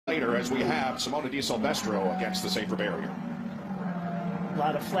later as we have Simona de Silvestro against the safer barrier. A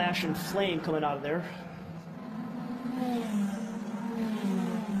lot of flash and flame coming out of there.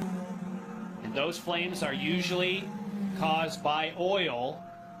 And those flames are usually caused by oil.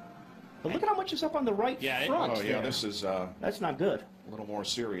 But look at how much is up on the right front. Oh, yeah, this is that's not good. A little more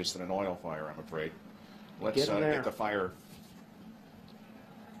serious than an oil fire, I'm afraid. Let's get the fire.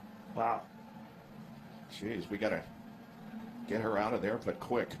 Wow. Jeez, we got to get her out of there, but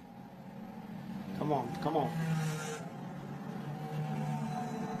quick. Come on, come on.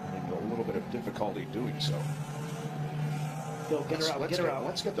 Having a little bit of difficulty doing so. Go, get her out, get her out.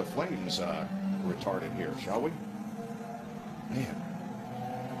 Let's get the flames retarded here, shall we? Man.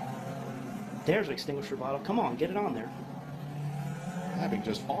 There's an extinguisher bottle. Come on, get it on there. Having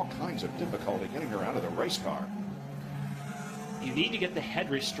just all kinds of difficulty getting her out of the race car. You need to get the head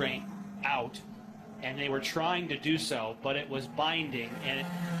restraint out, and they were trying to do so, but it was binding, and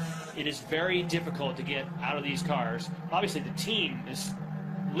it is very difficult to get out of these cars. Obviously, the team is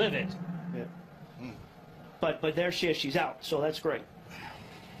livid. Yeah. But there she is. She's out, so that's great.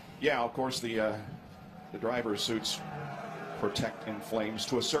 Yeah, of course, the driver's suits protect in flames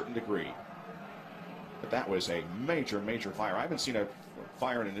to a certain degree. But that was a major, major fire. I haven't seen a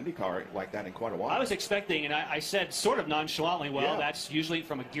fire in an Indy car like that in quite a while. I was expecting, and I said sort of nonchalantly, well, that's usually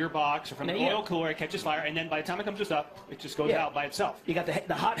from a gearbox or from an oil cooler. It catches fire, and then by the time it comes just up, it just goes out by itself. You got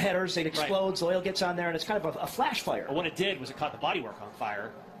the hot headers. It explodes. The oil gets on there, and it's kind of a flash fire. Well, what it did was it caught the bodywork on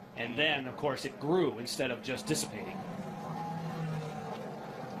fire, and then, of course, it grew instead of just dissipating.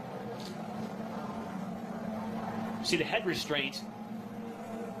 See, the head restraint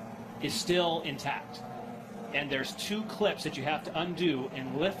is still intact. And there's two clips that you have to undo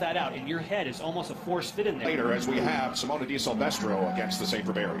and lift that out, and your head is almost a force fit in there. Later as we have Simona de Silvestro against the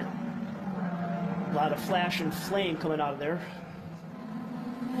safer barrier. A lot of flash and flame coming out of there.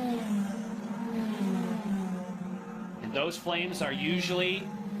 And those flames are usually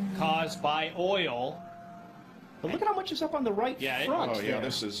caused by oil. But look at how much is up on the right front. Oh, yeah,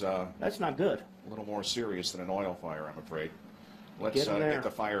 this is that's not good. A little more serious than an oil fire, I'm afraid. Let's get the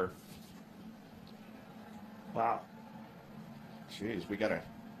fire. Wow. Jeez, we got to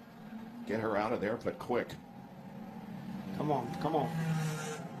get her out of there, but quick. Come on, come on.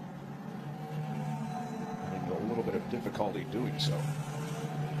 Having a little bit of difficulty doing so.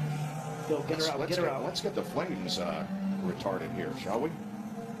 Go, get her out, get her out. Let's get the flames retarded here, shall we?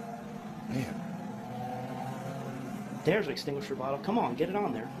 Man. There's an extinguisher bottle. Come on, get it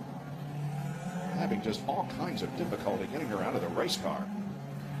on there. Having just all kinds of difficulty getting her out of the race car.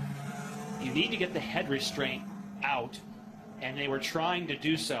 You need to get the head restraint out, and they were trying to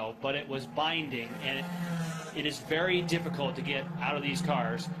do so, but it was binding, and it is very difficult to get out of these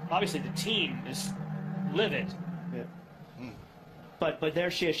cars. Obviously, the team is livid. Yeah. But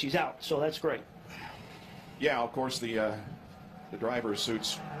there she is. She's out, so that's great. Yeah, of course, the driver's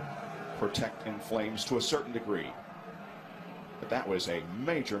suits protect in flames to a certain degree. But that was a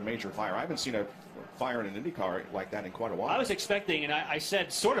major, major fire. I haven't seen a fire in an Indy car like that in quite a while. I was expecting, and I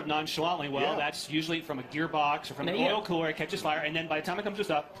said sort of nonchalantly, well, that's usually from a gearbox or from an oil cooler. It catches fire, and then by the time it comes just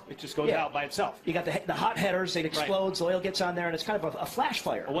up, it just goes out by itself. You got the hot headers. It explodes. The oil gets on there, and it's kind of a flash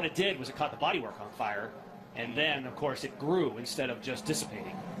fire. Well, what it did was it caught the bodywork on fire, and then, of course, it grew instead of just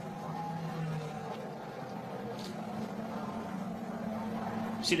dissipating.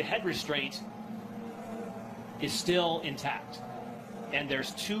 See, the head restraint is still intact. And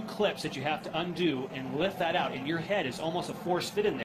there's two clips that you have to undo and lift that out, and your head is almost a force fit in there.